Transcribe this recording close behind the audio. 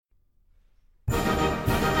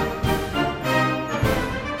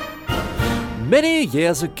Many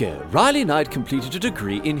years ago, Riley Knight completed a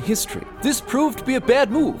degree in history. This proved to be a bad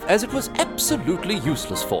move, as it was absolutely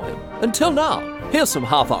useless for him. Until now. Here's some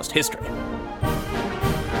half-assed history.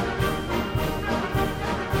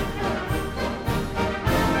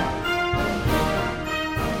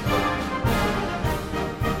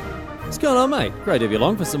 What's going on, mate? Great to have you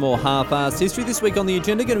along for some more half-assed history. This week on the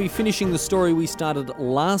agenda, going to be finishing the story we started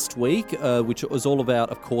last week, which was all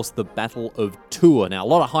about, of course, the Battle of Tours. Now, a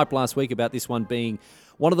lot of hype last week about this one being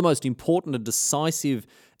one of the most important and decisive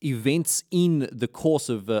events in the course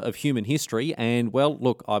of human history. And, well,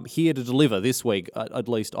 look, I'm here to deliver this week, at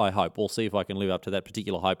least I hope. We'll see if I can live up to that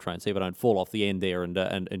particular hype train, see if I don't fall off the end there and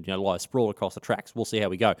lie sprawled across the tracks. We'll see how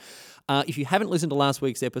we go. If you haven't listened to last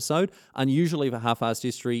week's episode, unusually for half-assed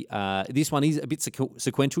history, this one is a bit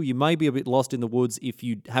sequential. You may be a bit lost in the woods if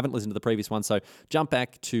you haven't listened to the previous one, so jump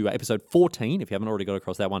back to episode 14 if you haven't already got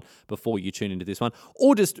across that one before you tune into this one.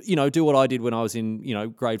 Or just, do what I did when I was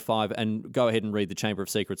in, grade 5 and go ahead and read The Chamber of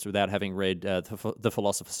Secrets without having read The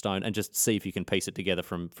Philosopher's Stone and just see if you can piece it together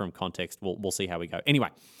from context. We'll see how we go. Anyway.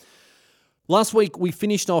 Last week, we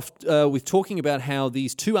finished off with talking about how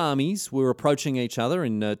these two armies were approaching each other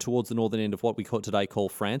towards the northern end of what we today call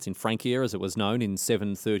France, in Francia, as it was known, in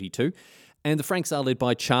 732. And the Franks are led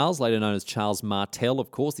by Charles, later known as Charles Martel, of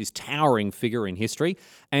course, this towering figure in history.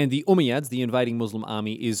 And the Umayyads, the invading Muslim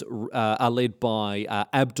army, are led by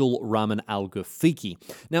Abdul Rahman al-Ghafiqi.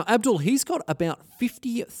 Now, Abdul, he's got about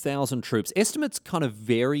 50,000 troops. Estimates kind of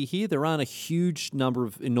vary here. There aren't a huge number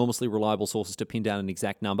of enormously reliable sources to pin down an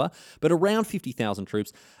exact number, but around 50,000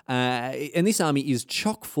 troops. And this army is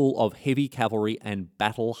chock full of heavy cavalry and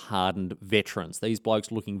battle-hardened veterans. These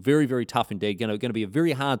blokes looking very, very tough indeed. Going to be a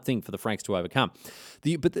very hard thing for the Franks to overcome.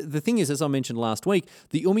 But the thing is, as I mentioned last week,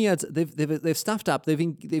 the Umayyads, they've stuffed up,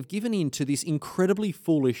 they've given in to this incredibly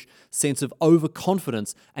foolish sense of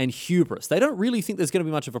overconfidence and hubris. They don't really think there's going to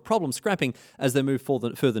be much of a problem scrapping as they move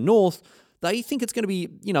further north. They think it's going to be,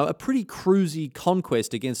 a pretty cruisy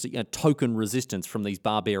conquest against token resistance from these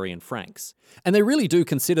barbarian Franks. And they really do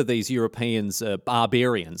consider these Europeans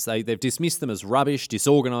barbarians. They've dismissed them as rubbish,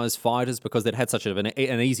 disorganised fighters because they'd had such an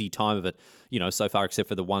easy time of it, so far, except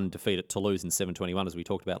for the one defeat at Toulouse in 721, as we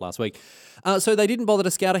talked about last week. So they didn't bother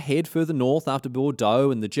to scout ahead further north after Bordeaux,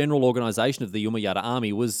 and the general organisation of the Umayyad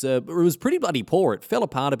army was pretty bloody poor. It fell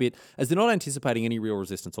apart a bit as they're not anticipating any real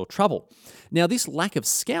resistance or trouble. Now, this lack of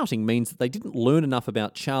scouting means that they didn't learn enough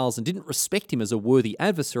about Charles and didn't respect him as a worthy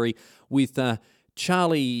adversary, with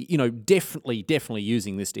Charlie, definitely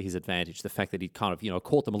using this to his advantage, the fact that he'd kind of,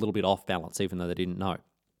 caught them a little bit off balance, even though they didn't know.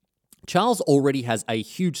 Charles already has a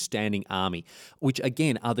huge standing army, which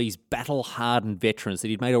again are these battle-hardened veterans that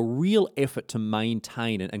he'd made a real effort to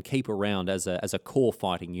maintain and keep around as a core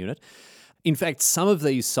fighting unit. In fact, some of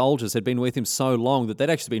these soldiers had been with him so long that they'd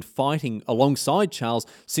actually been fighting alongside Charles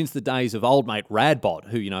since the days of old mate Radbod,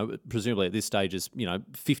 who, presumably at this stage is,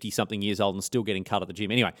 50-something years old and still getting cut at the gym.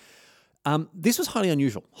 Anyway, this was highly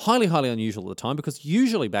unusual at the time, because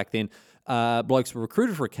usually back then, blokes were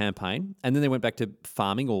recruited for a campaign and then they went back to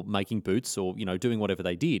farming or making boots or, doing whatever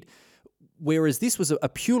they did. Whereas this was a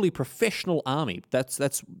purely professional army.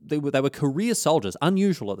 They were career soldiers,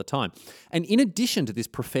 unusual at the time. And in addition to this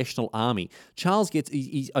professional army, Charles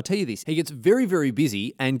I tell you this, he gets very, very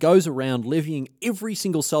busy and goes around levying every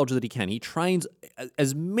single soldier that he can. He trains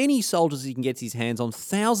as many soldiers as he can get his hands on,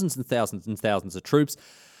 thousands and thousands and thousands of troops.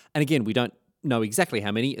 And again, we don't know exactly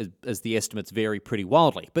how many, as the estimates vary pretty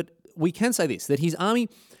wildly. But we can say this, that his army,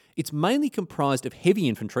 it's mainly comprised of heavy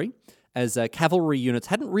infantry, as cavalry units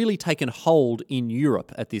hadn't really taken hold in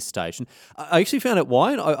Europe at this stage. And I actually found out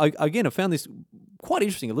why, and I found this quite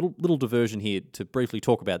interesting, a little diversion here to briefly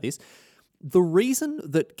talk about this. The reason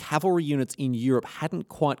that cavalry units in Europe hadn't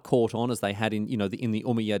quite caught on as they had in the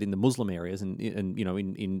Umayyad, in the Muslim areas, and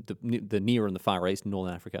in the Near and the Far East,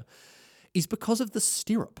 Northern Africa, is because of the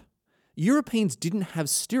stirrup. Europeans didn't have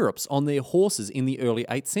stirrups on their horses in the early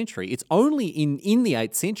 8th century. It's only in the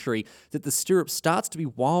 8th century that the stirrup starts to be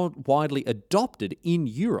widely adopted in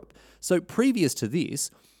Europe. So previous to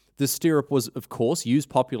this, the stirrup was, of course, used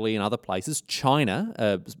popularly in other places,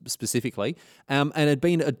 China specifically, and had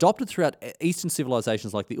been adopted throughout Eastern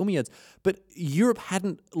civilizations like the Umayyads, but Europe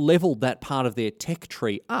hadn't leveled that part of their tech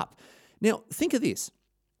tree up. Now, think of this.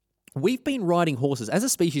 We've been riding horses, as a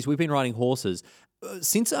species, we've been riding horses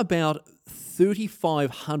since about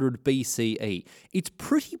 3500 BCE. It's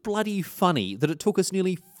pretty bloody funny that it took us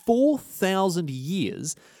nearly 4,000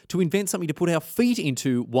 years to invent something to put our feet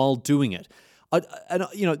into while doing it. I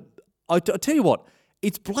tell you what,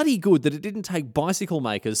 it's bloody good that it didn't take bicycle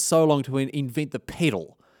makers so long to invent the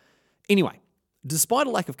pedal. Anyway, Despite a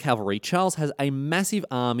lack of cavalry, Charles has a massive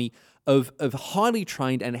army of highly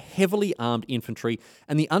trained and heavily armed infantry,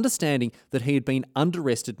 and the understanding that he had been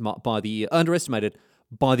underestimated by the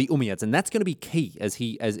Umayyads, and that's going to be key as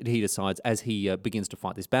he decides as he begins to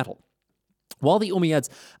fight this battle. While the Umayyads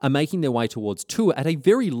are making their way towards Tours at a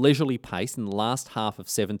very leisurely pace in the last half of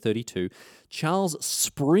 732, Charles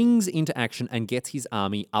springs into action and gets his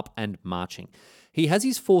army up and marching. He has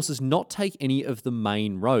his forces not take any of the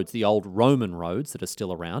main roads, the old Roman roads that are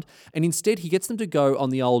still around, and instead he gets them to go on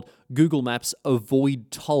the old Google Maps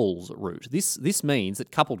avoid tolls route. This means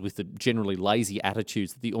that, coupled with the generally lazy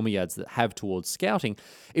attitudes that the Umayyads have towards scouting,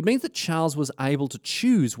 it means that Charles was able to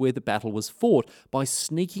choose where the battle was fought by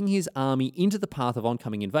sneaking his army into the path of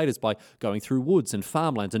oncoming invaders by going through woods and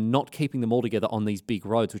farmlands and not keeping them all together on these big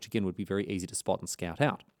roads, which again would be very easy to spot and scout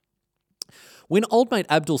out. When old mate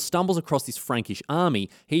Abdul stumbles across this Frankish army,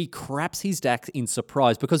 he craps his dax in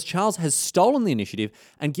surprise because Charles has stolen the initiative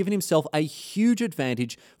and given himself a huge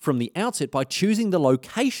advantage from the outset by choosing the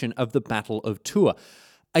location of the Battle of Tours.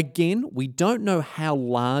 Again, we don't know how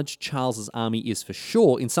large Charles's army is for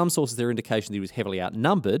sure. In some sources, there are indications that he was heavily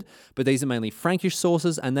outnumbered, but these are mainly Frankish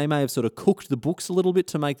sources, and they may have sort of cooked the books a little bit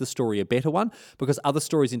to make the story a better one, because other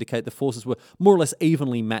stories indicate the forces were more or less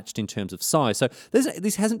evenly matched in terms of size. So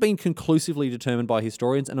this hasn't been conclusively determined by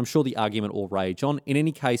historians, and I'm sure the argument will rage on. In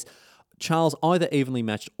any case, Charles either evenly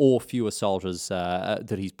matched or fewer soldiers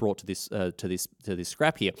that he's brought to this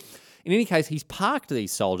scrap here. In any case, he's parked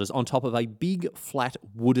these soldiers on top of a big, flat,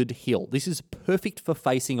 wooded hill. This is perfect for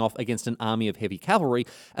facing off against an army of heavy cavalry,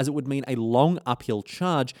 as it would mean a long uphill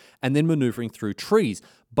charge and then manoeuvring through trees,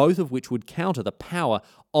 both of which would counter the power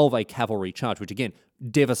of a cavalry charge, which again,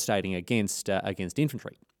 devastating against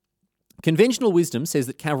infantry. Conventional wisdom says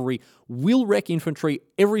that cavalry will wreck infantry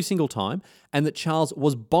every single time, and that Charles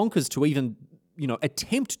was bonkers to even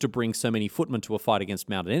attempt to bring so many footmen to a fight against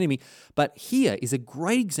mounted enemy. But here is a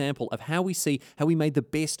great example of how we made the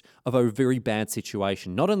best of a very bad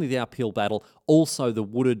situation. Not only the uphill battle, also the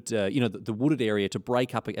wooded, the wooded area to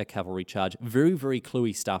break up a cavalry charge. Very, very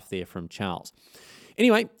cluey stuff there from Charles.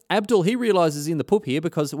 Anyway, Abdul, he realizes in the poop here,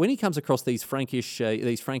 because when he comes across these Frankish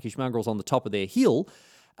mongrels on the top of their hill,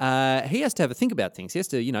 he has to have a think about things. He has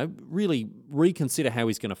to, really reconsider how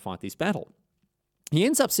he's going to fight this battle. He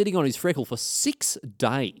ends up sitting on his freckle for 6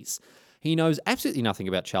 days. He knows absolutely nothing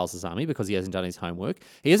about Charles's army because he hasn't done his homework.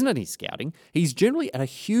 He hasn't done his scouting. He's generally at a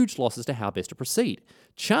huge loss as to how best to proceed.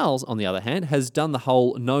 Charles, on the other hand, has done the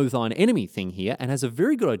whole know thine enemy thing here and has a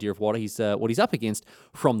very good idea of what he's up against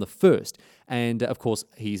from the first. And, of course,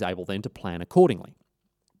 he's able then to plan accordingly.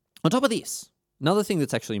 On top of this, another thing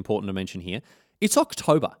that's actually important to mention here, it's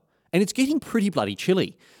October. And it's getting pretty bloody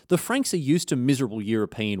chilly. The Franks are used to miserable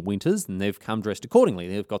European winters, and they've come dressed accordingly.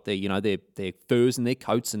 They've got their furs and their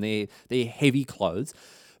coats and their heavy clothes.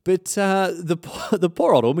 But the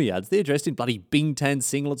poor old Umayyads, they're dressed in bloody bingtan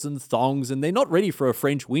singlets and thongs, and they're not ready for a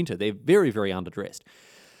French winter. They're very, very underdressed.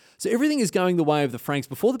 So everything is going the way of the Franks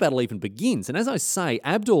before the battle even begins. And as I say,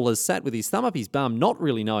 Abdul has sat with his thumb up his bum, not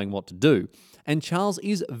really knowing what to do. And Charles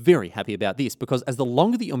is very happy about this, because as the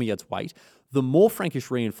longer the Umayyads wait, the more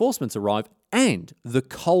Frankish reinforcements arrive and the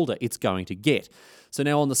colder it's going to get. So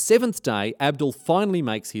now on the 7th day, Abdul finally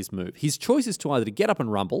makes his move. His choice is to either to get up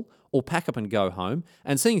and rumble or pack up and go home.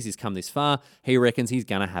 And seeing as he's come this far, he reckons he's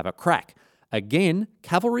going to have a crack. Again,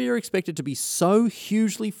 cavalry are expected to be so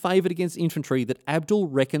hugely favoured against infantry that Abdul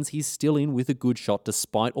reckons he's still in with a good shot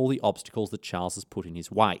despite all the obstacles that Charles has put in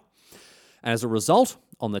his way. And as a result,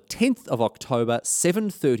 on the 10th of October,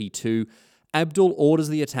 732, Abdul orders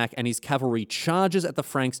the attack and his cavalry charges at the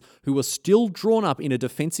Franks, who are still drawn up in a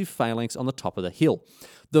defensive phalanx on the top of the hill.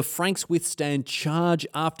 The Franks withstand charge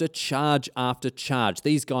after charge after charge.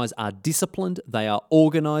 These guys are disciplined, they are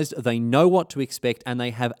organised, they know what to expect, and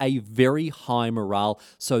they have a very high morale,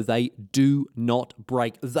 so they do not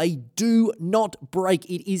break. They do not break.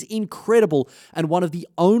 It is incredible, and one of the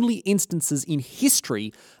only instances in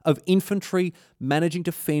history of infantry managing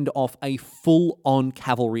to fend off a full-on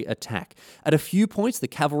cavalry attack. At a few points, the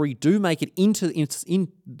cavalry do make it into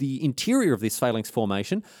the interior of this phalanx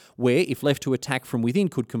formation, where, if left to attack from within,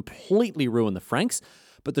 could completely ruin the Franks,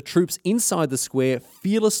 but the troops inside the square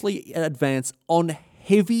fearlessly advance on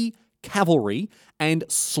heavy cavalry and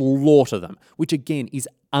slaughter them, which again is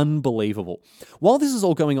unbelievable. While this is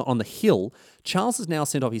all going on the hill, Charles has now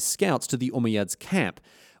sent off his scouts to the Umayyads' camp.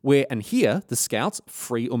 And here, the scouts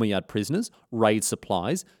free Umayyad prisoners, raid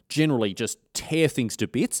supplies, generally just tear things to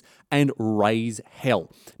bits, and raise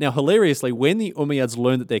hell. Now, hilariously, when the Umayyads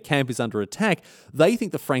learn that their camp is under attack, they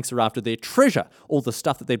think the Franks are after their treasure, all the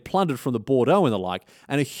stuff that they'd plundered from the Bordeaux and the like,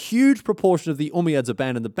 and a huge proportion of the Umayyads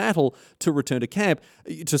abandon the battle to return to camp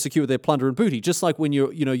to secure their plunder and booty. Just like when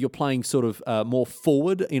you're playing sort of more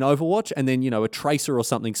forward in Overwatch, and then a tracer or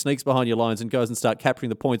something sneaks behind your lines and goes and start capturing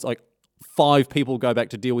the points, like 5 people go back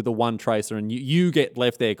to deal with the one tracer, and you get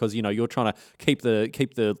left there because you're trying to keep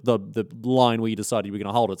the line where you decided you were going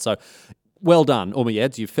to hold it. So, well done,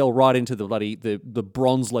 Umayyads. You fell right into the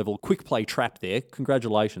bronze level quick play trap there.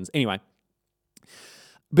 Congratulations. Anyway.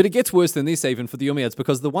 But it gets worse than this even for the Umayyads,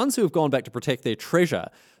 because the ones who have gone back to protect their treasure,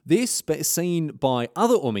 they're seen by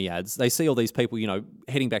other Umayyads. They see all these people,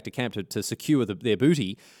 heading back to camp to secure their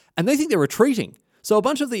booty, and they think they're retreating. So a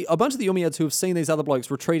bunch of the Umayyads who have seen these other blokes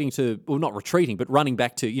not retreating, but running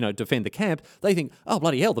back to, defend the camp, they think, oh,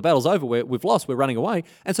 bloody hell, the battle's over, we've lost, we're running away.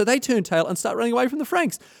 And so they turn tail and start running away from the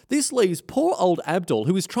Franks. This leaves poor old Abdul,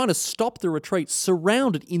 who is trying to stop the retreat,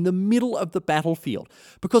 surrounded in the middle of the battlefield.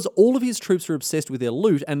 Because all of his troops are obsessed with their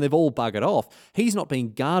loot and they've all buggered off. He's not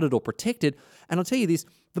being guarded or protected. And I'll tell you this,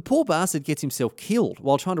 the poor bastard gets himself killed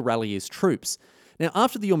while trying to rally his troops. Now,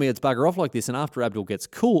 after the Umayyads bugger off like this and after Abdul gets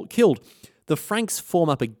killed, the Franks form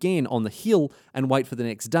up again on the hill and wait for the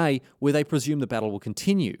next day, where they presume the battle will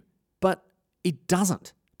continue. But it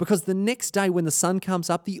doesn't, because the next day when the sun comes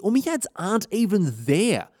up, the Umayyads aren't even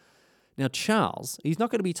there. Now, Charles, he's not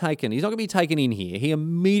going to be taken in here. He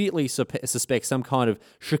immediately suspects some kind of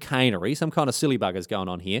chicanery, some kind of silly buggers going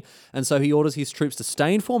on here, and so he orders his troops to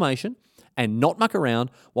stay in formation and not muck around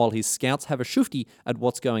while his scouts have a shufti at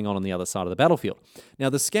what's going on the other side of the battlefield. Now,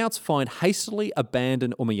 the scouts find hastily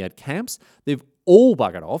abandoned Umayyad camps. They've all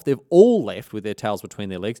buggered off. They've all left with their tails between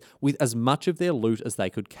their legs with as much of their loot as they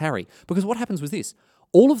could carry. Because what happens was this.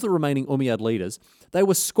 All of the remaining Umayyad leaders, they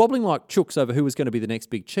were squabbling like chooks over who was going to be the next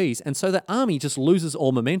big cheese, and so the army just loses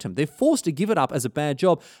all momentum. They're forced to give it up as a bad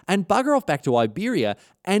job and bugger off back to Iberia,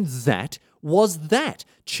 and that was that.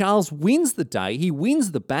 Charles wins the day, he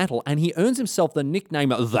wins the battle, and he earns himself the nickname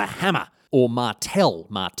the Hammer, or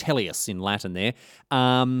Martellius in Latin there.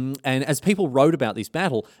 And as people wrote about this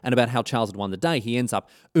battle and about how Charles had won the day, he ends up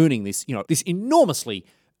earning this enormously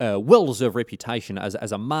well-deserved reputation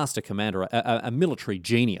as a master commander, a military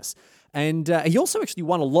genius. And he also actually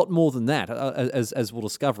won a lot more than that, as we'll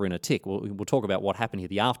discover in a tick. We'll talk about what happened here,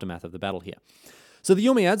 the aftermath of the battle here. So the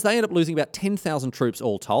Umayyads, they end up losing about 10,000 troops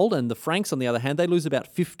all told, and the Franks, on the other hand, they lose about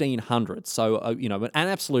 1,500. So, an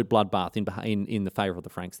absolute bloodbath in the favour of the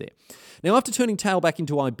Franks there. Now, after turning tail back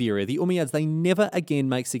into Iberia, the Umayyads, they never again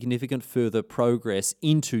make significant further progress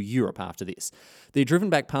into Europe after this. They're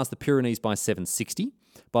driven back past the Pyrenees by 760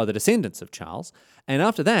 by the descendants of Charles, and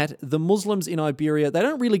after that, the Muslims in Iberia, they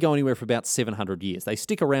don't really go anywhere for about 700 years. They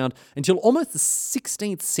stick around until almost the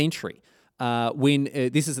 16th century. When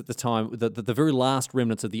this is at the time, the very last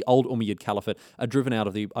remnants of the old Umayyad Caliphate are driven out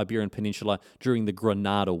of the Iberian Peninsula during the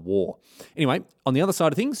Granada War. Anyway, on the other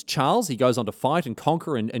side of things, Charles, he goes on to fight and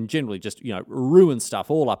conquer and generally just, ruin stuff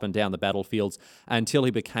all up and down the battlefields until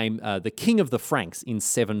he became the King of the Franks in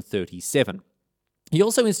 737. He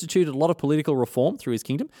also instituted a lot of political reform through his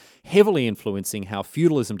kingdom, heavily influencing how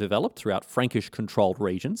feudalism developed throughout Frankish-controlled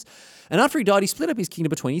regions. And after he died, he split up his kingdom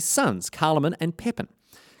between his sons, Carloman and Pepin.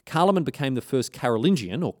 Carloman became the first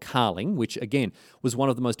Carolingian, or Carling, which again was one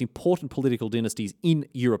of the most important political dynasties in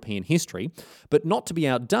European history. But not to be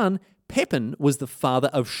outdone, Pepin was the father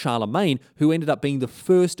of Charlemagne, who ended up being the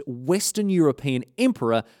first Western European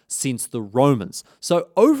emperor since the Romans. So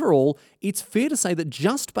overall, it's fair to say that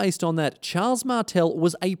just based on that, Charles Martel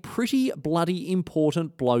was a pretty bloody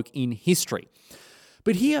important bloke in history.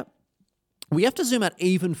 But here, we have to zoom out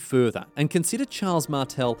even further and consider Charles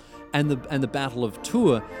Martel and the Battle of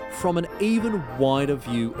Tours from an even wider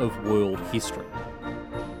view of world history.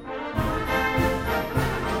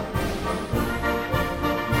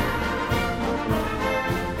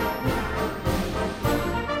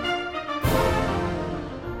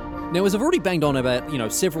 Now, as I've already banged on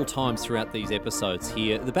about, several times throughout these episodes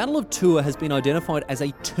here, the Battle of Tours has been identified as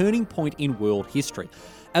a turning point in world history,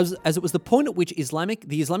 as it was the point at which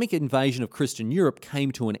the Islamic invasion of Christian Europe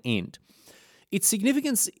came to an end. Its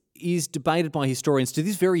significance is debated by historians to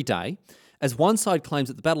this very day, as one side claims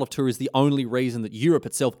that the Battle of Tours is the only reason that Europe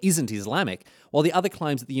itself isn't Islamic, while the other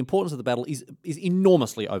claims that the importance of the battle is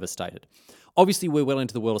enormously overstated. Obviously, we're well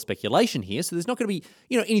into the world of speculation here, so there's not going to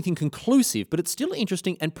be, anything conclusive, but it's still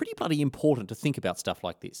interesting and pretty bloody important to think about stuff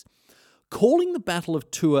like this. Calling the Battle of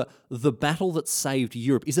Tours the battle that saved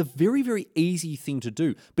Europe is a very, very easy thing to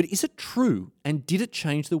do. But is it true, and did it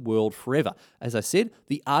change the world forever? As I said,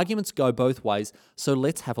 the arguments go both ways, so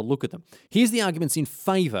let's have a look at them. Here's the arguments in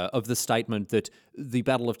favour of the statement that the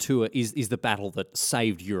Battle of Tours is the battle that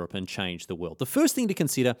saved Europe and changed the world. The first thing to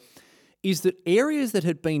consider is that areas that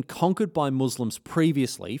had been conquered by Muslims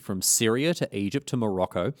previously, from Syria to Egypt to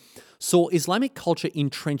Morocco, saw Islamic culture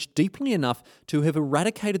entrenched deeply enough to have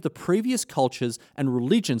eradicated the previous cultures and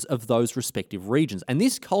religions of those respective regions. And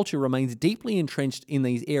this culture remains deeply entrenched in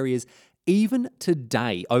these areas even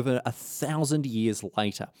today, over 1,000 years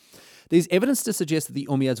later. There's evidence to suggest that the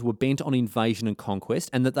Umayyads were bent on invasion and conquest,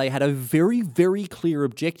 and that they had a very, very clear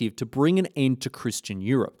objective to bring an end to Christian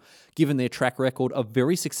Europe. Given their track record of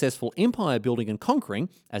very successful empire building and conquering,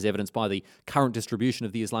 as evidenced by the current distribution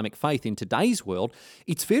of the Islamic faith in today's world,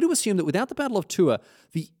 it's fair to assume that without the Battle of Tours,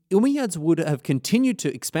 the Umayyads would have continued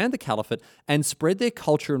to expand the caliphate and spread their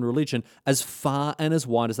culture and religion as far and as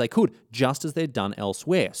wide as they could, just as they'd done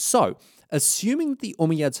elsewhere. So, assuming that the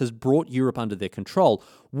Umayyads has brought Europe under their control,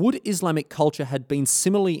 would Islamic culture had been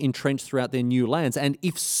similarly entrenched throughout their new lands? And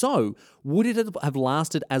if so, would it have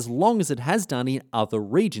lasted as long as it has done in other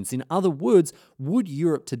regions? In other words, would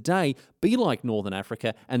Europe today be like Northern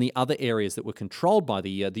Africa and the other areas that were controlled by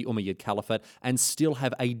the Umayyad Caliphate and still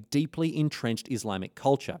have a deeply entrenched Islamic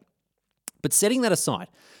culture? But setting that aside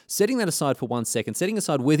for 1 second, setting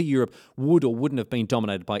aside whether Europe would or wouldn't have been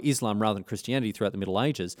dominated by Islam rather than Christianity throughout the Middle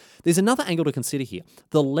Ages, there's another angle to consider here: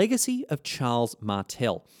 the legacy of Charles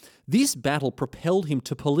Martel. This battle propelled him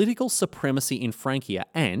to political supremacy in Francia,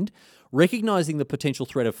 and, recognizing the potential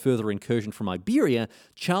threat of further incursion from Iberia,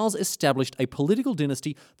 Charles established a political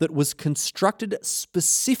dynasty that was constructed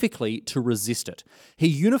specifically to resist it. He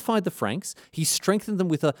unified the Franks, he strengthened them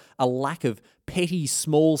with a lack of petty,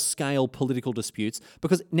 small-scale political disputes,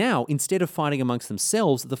 because now, instead of fighting amongst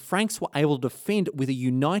themselves, the Franks were able to defend with a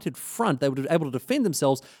united front. They were able to defend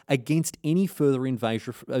themselves against any further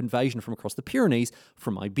invasion from across the Pyrenees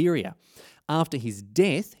from Iberia. After his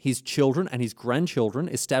death, his children and his grandchildren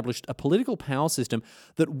established a political power system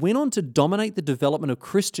that went on to dominate the development of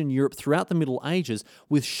Christian Europe throughout the Middle Ages,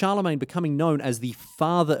 with Charlemagne becoming known as the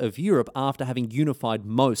father of Europe after having unified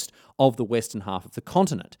most of the western half of the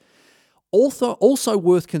continent. Also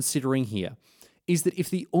worth considering here is that if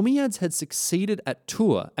the Umayyads had succeeded at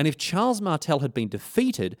Tours, and if Charles Martel had been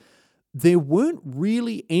defeated, there weren't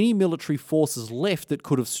really any military forces left that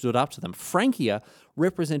could have stood up to them. Francia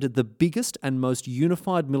represented the biggest and most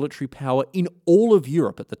unified military power in all of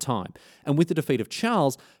Europe at the time. And with the defeat of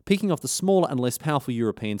Charles, picking off the smaller and less powerful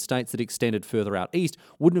European states that extended further out east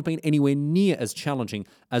wouldn't have been anywhere near as challenging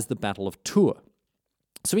as the Battle of Tours.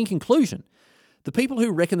 So in conclusion, the people who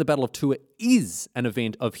reckon the Battle of Tours is an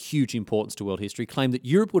event of huge importance to world history claim that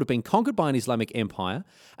Europe would have been conquered by an Islamic empire,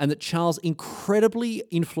 and that Charles' incredibly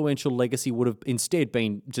influential legacy would have instead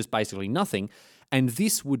been just basically nothing, and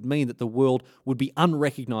this would mean that the world would be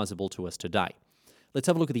unrecognisable to us today. Let's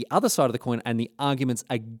have a look at the other side of the coin and the arguments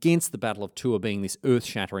against the Battle of Tours being this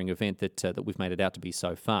earth-shattering event that we've made it out to be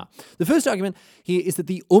so far. The first argument here is that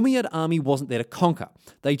the Umayyad army wasn't there to conquer.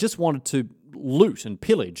 They just wanted to loot and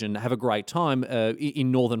pillage and have a great time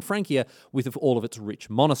in northern Francia with all of its rich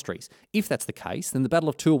monasteries. If that's the case, then the Battle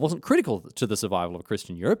of Tours wasn't critical to the survival of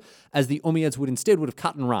Christian Europe, as the Umayyads would have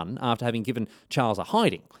cut and run after having given Charles a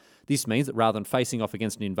hiding. This means that rather than facing off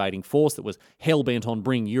against an invading force that was hell-bent on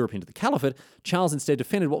bringing Europe into the caliphate, Charles instead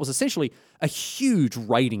defended what was essentially a huge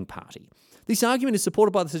raiding party. This argument is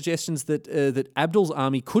supported by the suggestions that Abdul's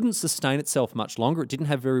army couldn't sustain itself much longer. It didn't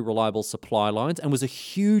have very reliable supply lines and was a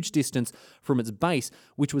huge distance from its base,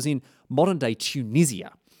 which was in modern-day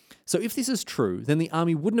Tunisia. So if this is true, then the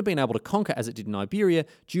army wouldn't have been able to conquer as it did in Iberia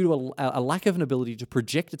due to a lack of an ability to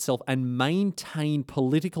project itself and maintain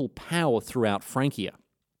political power throughout Francia.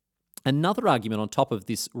 Another argument on top of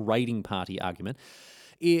this raiding party argument,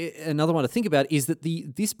 another one to think about, is that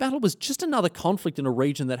this battle was just another conflict in a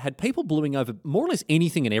region that had people bluing over more or less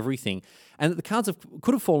anything and everything, and that the cards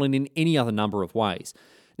could have fallen in any other number of ways.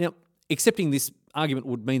 Now, accepting this argument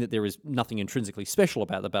would mean that there is nothing intrinsically special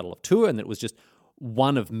about the Battle of Tours, and that it was just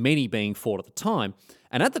one of many being fought at the time.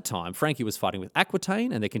 And at the time, Francia was fighting with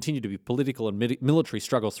Aquitaine, and there continued to be political and military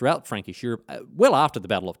struggles throughout Frankish Europe well after the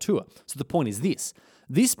Battle of Tours. So the point is this.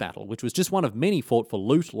 This battle, which was just one of many fought for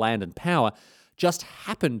loot, land, and power, just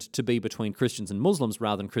happened to be between Christians and Muslims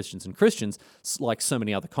rather than Christians and Christians, like so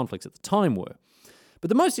many other conflicts at the time were. But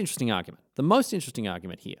the most interesting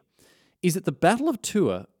argument here, is that the Battle of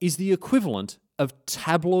Tours is the equivalent of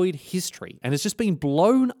tabloid history and has just been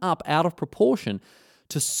blown up out of proportion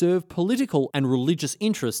to serve political and religious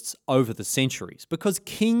interests over the centuries, because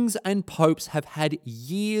kings and popes have had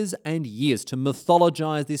years and years to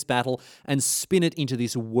mythologize this battle and spin it into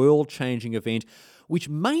this world-changing event, which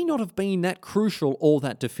may not have been that crucial or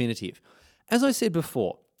that definitive. As I said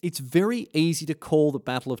before, it's very easy to call the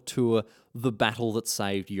Battle of Tours the battle that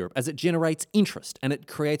saved Europe, as it generates interest and it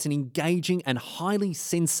creates an engaging and highly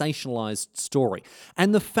sensationalized story.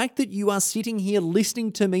 And the fact that you are sitting here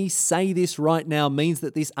listening to me say this right now means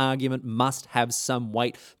that this argument must have some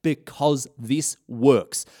weight, because this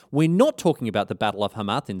works. We're not talking about the Battle of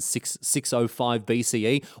Hamath in 605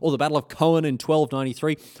 BCE or the Battle of Coan in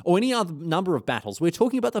 1293 or any other number of battles. We're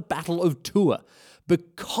talking about the Battle of Tours,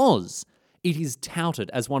 because it is touted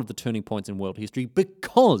as one of the turning points in world history,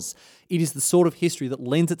 because it is the sort of history that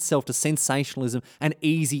lends itself to sensationalism and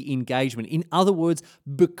easy engagement. In other words,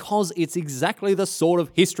 because it's exactly the sort of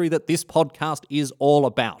history that this podcast is all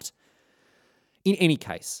about. In any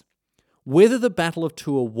case, whether the Battle of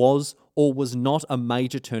Tours was or was not a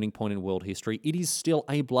major turning point in world history, it is still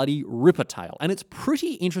a bloody ripper tale. And it's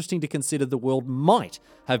pretty interesting to consider the world might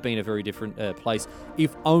have been a very different place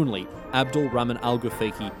if only Abdul Rahman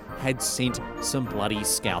al-Ghafiqi had sent some bloody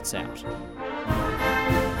scouts out.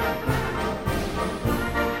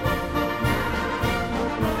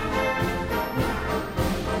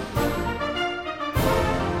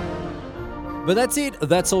 But that's it.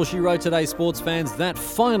 That's all she wrote today, sports fans. That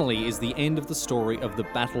finally is the end of the story of the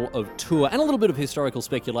Battle of Tours, and a little bit of historical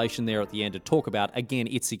speculation there at the end to talk about, again,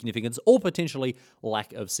 its significance or potentially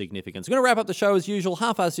lack of significance. I'm going to wrap up the show as usual.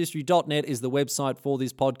 halfarsedhistory.net is the website for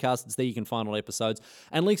this podcast. It's there you can find all episodes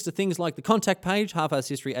and links to things like the contact page,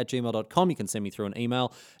 halfarsedhistory@gmail.com. You can send me through an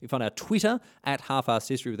email. You can find our Twitter at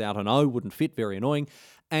halfarsedhistory without an O. Wouldn't fit, very annoying.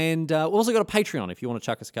 And we've also got a Patreon if you want to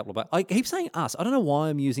chuck us a couple of bucks. I keep saying us. I don't know why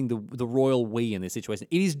I'm using the royal we in this situation.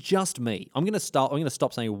 It is just me. I'm going to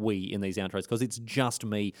stop saying we in these outros, because it's just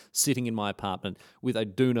me sitting in my apartment with a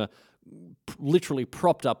doona literally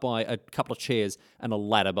propped up by a couple of chairs and a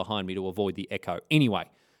ladder behind me to avoid the echo. Anyway,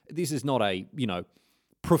 this is not a,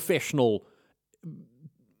 professional $1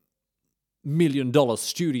 million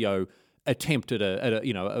studio attempt at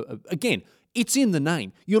again, it's in the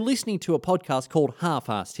name. You're listening to a podcast called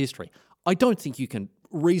Half-Assed History. I don't think you can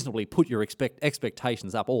reasonably put your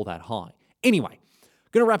expectations up all that high. Anyway,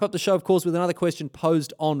 going to wrap up the show, of course, with another question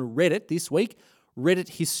posed on Reddit this week. Reddit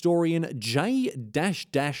historian J-Mac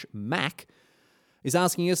is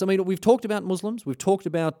asking us, we've talked about Muslims, we've talked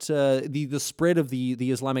about the spread of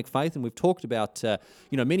the Islamic faith, and we've talked about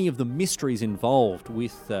many of the mysteries involved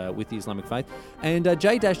with the Islamic faith. And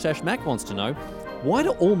J-Mac wants to know, why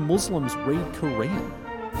do all Muslims read Quran?